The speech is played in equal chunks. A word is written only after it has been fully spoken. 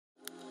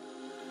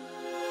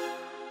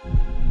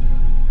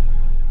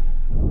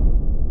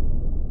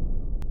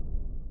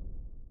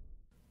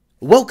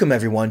Welcome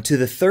everyone to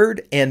the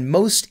third and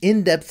most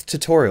in-depth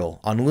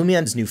tutorial on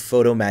Lumion's new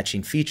photo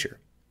matching feature.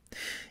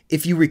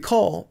 If you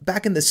recall,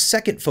 back in the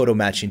second photo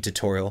matching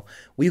tutorial,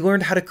 we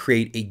learned how to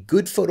create a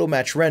good photo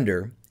match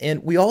render,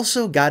 and we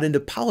also got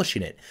into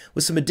polishing it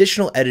with some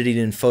additional editing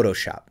in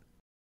Photoshop.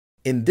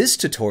 In this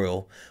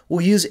tutorial, we'll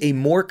use a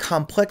more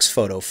complex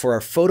photo for our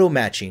photo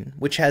matching,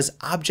 which has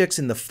objects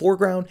in the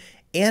foreground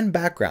and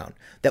background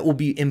that will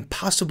be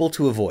impossible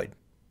to avoid.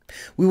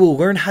 We will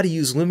learn how to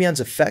use Lumion's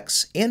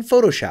effects and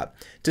Photoshop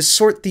to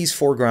sort these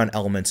foreground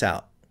elements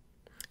out.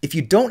 If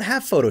you don't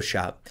have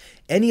Photoshop,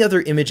 any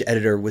other image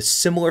editor with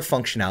similar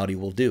functionality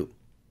will do.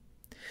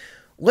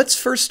 Let's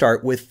first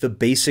start with the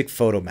basic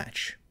photo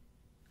match.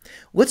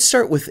 Let's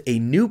start with a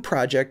new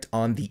project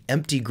on the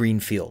empty green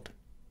field.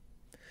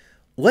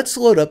 Let's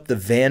load up the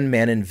Van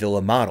Manen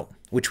Villa model,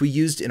 which we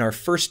used in our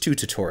first two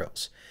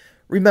tutorials.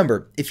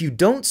 Remember, if you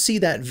don't see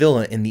that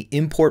villa in the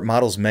Import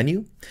Models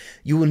menu,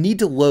 you will need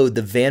to load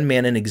the Van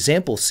Manen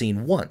example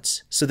scene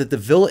once so that the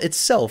villa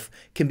itself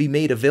can be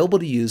made available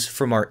to use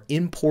from our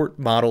Import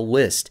Model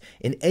list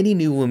in any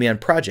new Lumion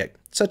project,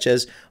 such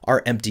as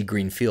our empty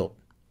green field.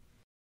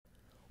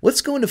 Let's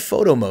go into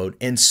photo mode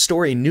and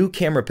store a new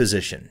camera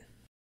position.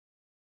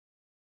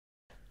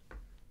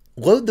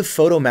 Load the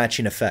photo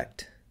matching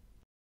effect.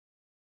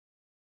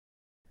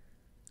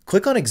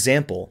 Click on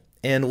Example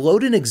and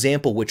load an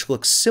example which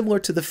looks similar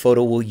to the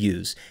photo we'll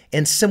use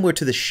and similar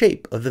to the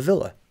shape of the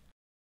villa.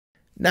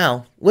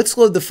 Now, let's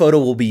load the photo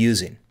we'll be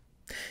using.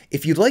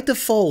 If you'd like to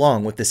follow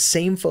along with the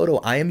same photo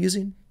I am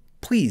using,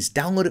 please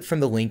download it from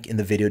the link in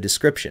the video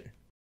description.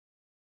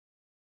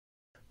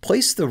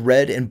 Place the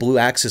red and blue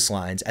axis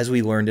lines as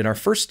we learned in our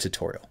first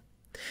tutorial.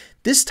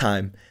 This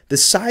time, the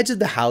sides of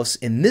the house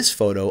in this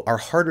photo are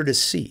harder to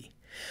see.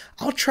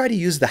 I'll try to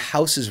use the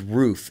house's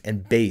roof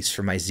and base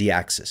for my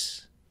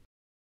z-axis.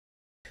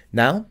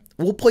 Now,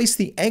 we'll place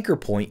the anchor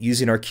point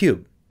using our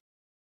cube.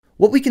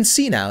 What we can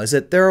see now is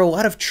that there are a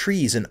lot of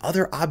trees and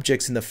other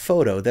objects in the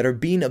photo that are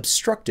being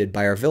obstructed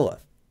by our villa.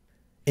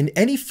 In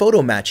any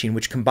photo matching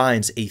which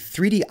combines a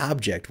 3D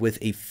object with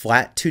a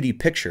flat 2D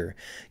picture,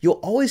 you'll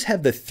always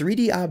have the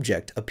 3D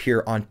object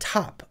appear on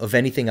top of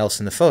anything else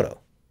in the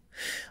photo.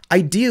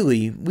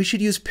 Ideally, we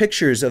should use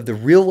pictures of the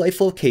real-life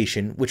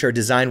location which our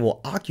design will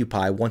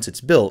occupy once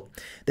it's built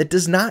that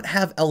does not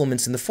have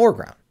elements in the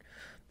foreground.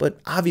 But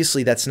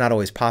obviously that's not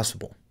always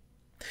possible.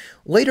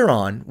 Later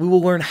on, we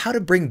will learn how to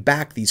bring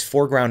back these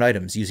foreground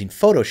items using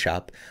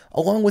Photoshop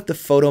along with the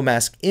photo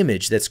mask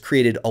image that's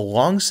created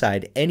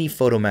alongside any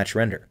photo match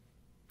render.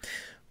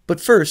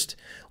 But first,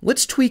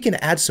 let's tweak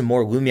and add some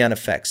more Lumion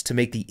effects to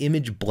make the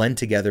image blend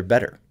together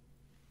better.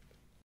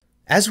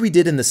 As we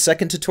did in the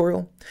second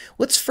tutorial,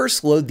 let's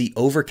first load the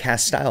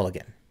overcast style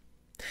again.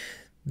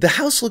 The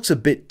house looks a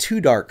bit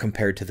too dark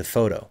compared to the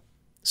photo.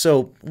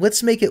 So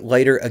let's make it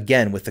lighter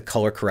again with the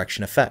color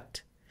correction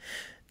effect.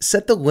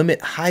 Set the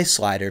limit high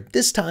slider,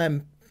 this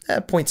time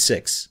at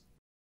 0.6.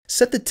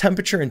 Set the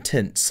temperature and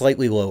tint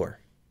slightly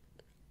lower.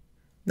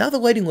 Now the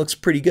lighting looks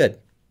pretty good.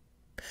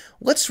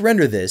 Let's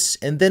render this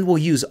and then we'll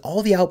use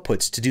all the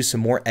outputs to do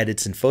some more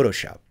edits in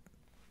Photoshop.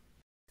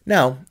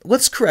 Now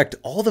let's correct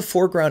all the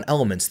foreground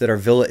elements that our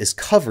villa is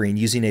covering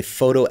using a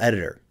photo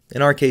editor,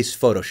 in our case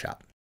Photoshop.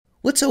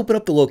 Let's open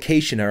up the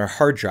location on our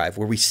hard drive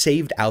where we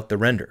saved out the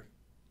render.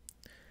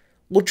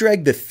 We'll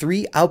drag the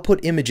 3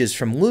 output images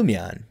from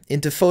Lumion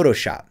into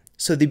Photoshop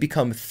so they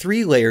become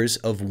 3 layers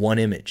of one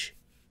image.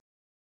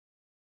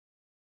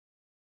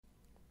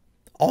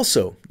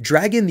 Also,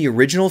 drag in the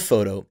original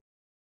photo.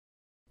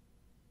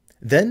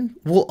 Then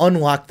we'll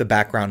unlock the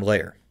background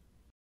layer.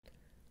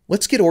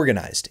 Let's get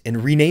organized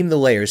and rename the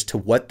layers to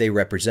what they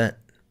represent.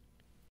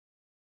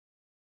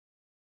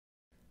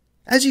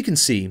 As you can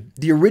see,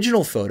 the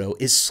original photo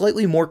is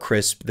slightly more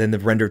crisp than the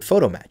rendered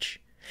photo match.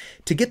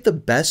 To get the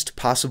best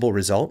possible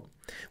result,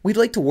 we'd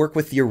like to work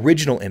with the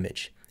original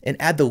image and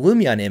add the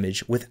Lumion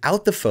image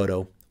without the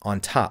photo on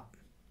top.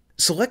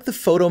 Select the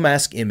photo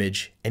mask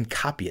image and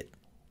copy it.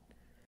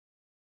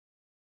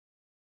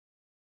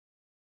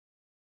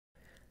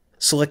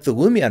 Select the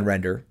Lumion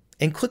render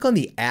and click on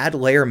the Add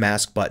Layer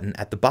Mask button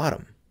at the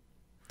bottom.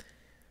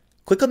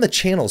 Click on the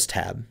Channels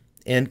tab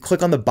and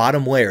click on the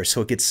bottom layer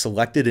so it gets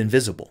selected and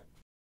visible.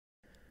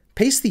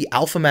 Paste the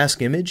Alpha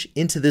Mask image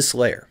into this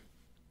layer.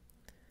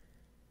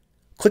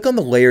 Click on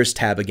the Layers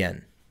tab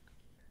again.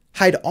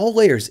 Hide all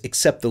layers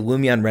except the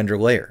Lumion render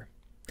layer.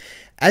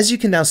 As you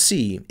can now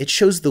see, it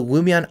shows the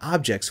Lumion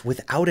objects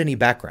without any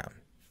background.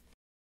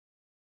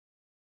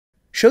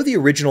 Show the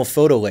original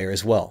photo layer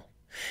as well.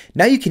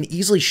 Now you can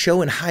easily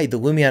show and hide the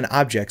Lumion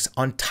objects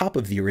on top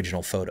of the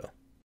original photo.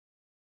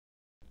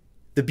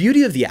 The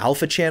beauty of the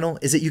alpha channel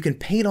is that you can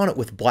paint on it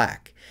with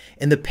black,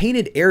 and the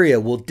painted area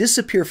will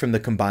disappear from the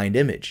combined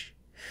image.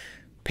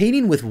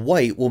 Painting with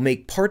white will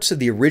make parts of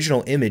the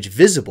original image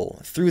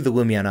visible through the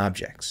Lumion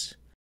objects.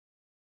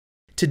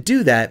 To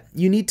do that,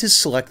 you need to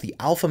select the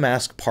alpha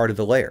mask part of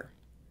the layer.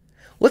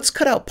 Let's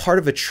cut out part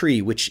of a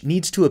tree which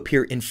needs to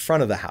appear in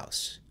front of the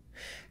house.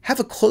 Have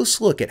a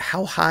close look at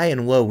how high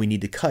and low we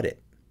need to cut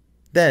it.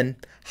 Then,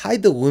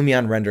 hide the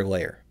Lumion render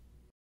layer.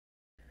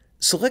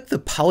 Select the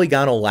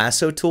polygonal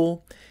lasso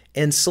tool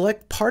and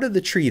select part of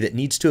the tree that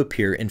needs to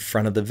appear in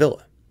front of the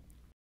villa.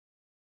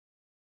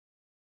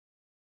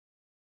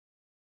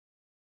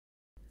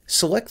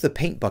 Select the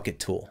paint bucket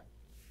tool.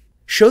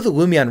 Show the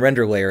Lumion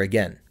render layer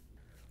again.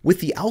 With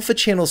the alpha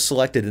channel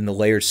selected in the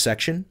layers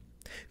section,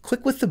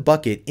 click with the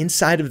bucket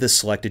inside of the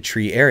selected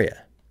tree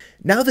area.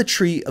 Now the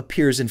tree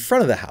appears in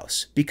front of the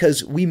house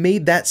because we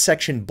made that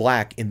section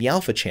black in the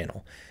alpha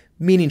channel,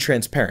 meaning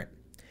transparent.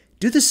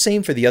 Do the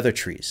same for the other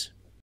trees.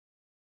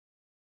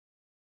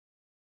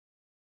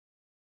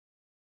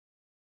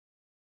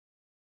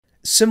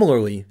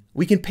 Similarly,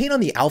 we can paint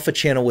on the alpha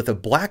channel with a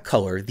black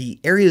color the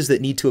areas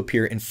that need to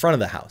appear in front of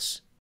the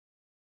house.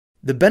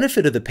 The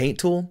benefit of the paint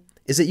tool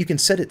is that you can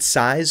set its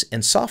size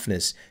and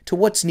softness to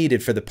what's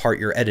needed for the part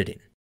you're editing.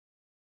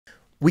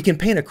 We can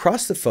paint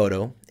across the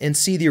photo and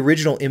see the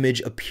original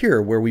image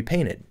appear where we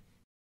painted.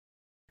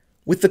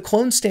 With the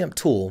clone stamp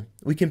tool,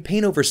 we can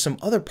paint over some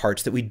other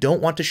parts that we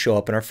don't want to show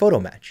up in our photo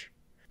match.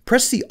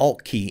 Press the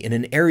Alt key in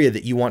an area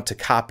that you want to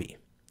copy,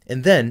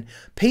 and then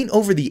paint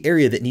over the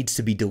area that needs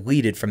to be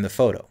deleted from the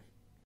photo.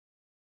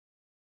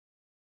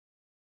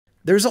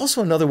 There's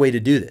also another way to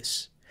do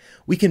this.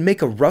 We can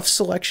make a rough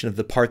selection of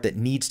the part that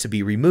needs to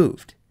be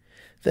removed.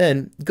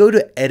 Then go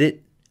to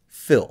Edit,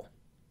 Fill.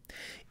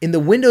 In the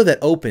window that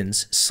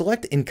opens,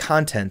 select in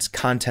Contents,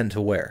 Content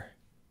to Where,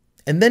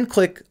 and then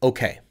click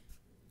OK.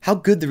 How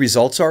good the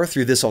results are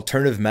through this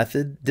alternative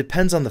method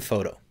depends on the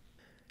photo.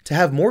 To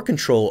have more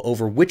control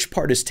over which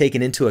part is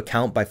taken into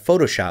account by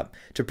Photoshop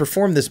to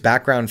perform this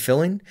background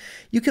filling,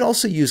 you can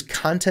also use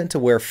Content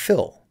Aware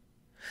Fill.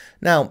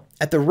 Now,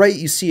 at the right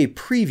you see a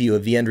preview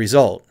of the end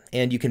result,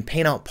 and you can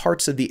paint out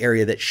parts of the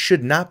area that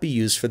should not be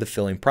used for the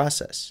filling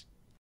process.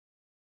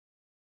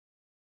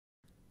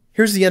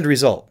 Here's the end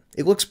result.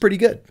 It looks pretty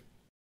good.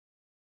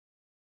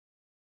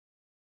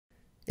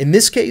 In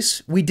this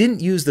case, we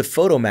didn't use the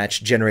photo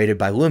match generated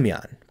by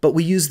Lumion, but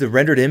we used the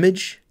rendered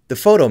image, the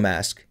photo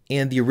mask,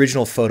 and the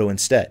original photo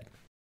instead.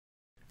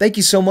 Thank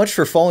you so much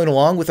for following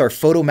along with our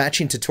photo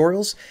matching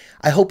tutorials.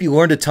 I hope you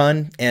learned a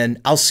ton,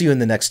 and I'll see you in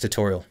the next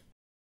tutorial.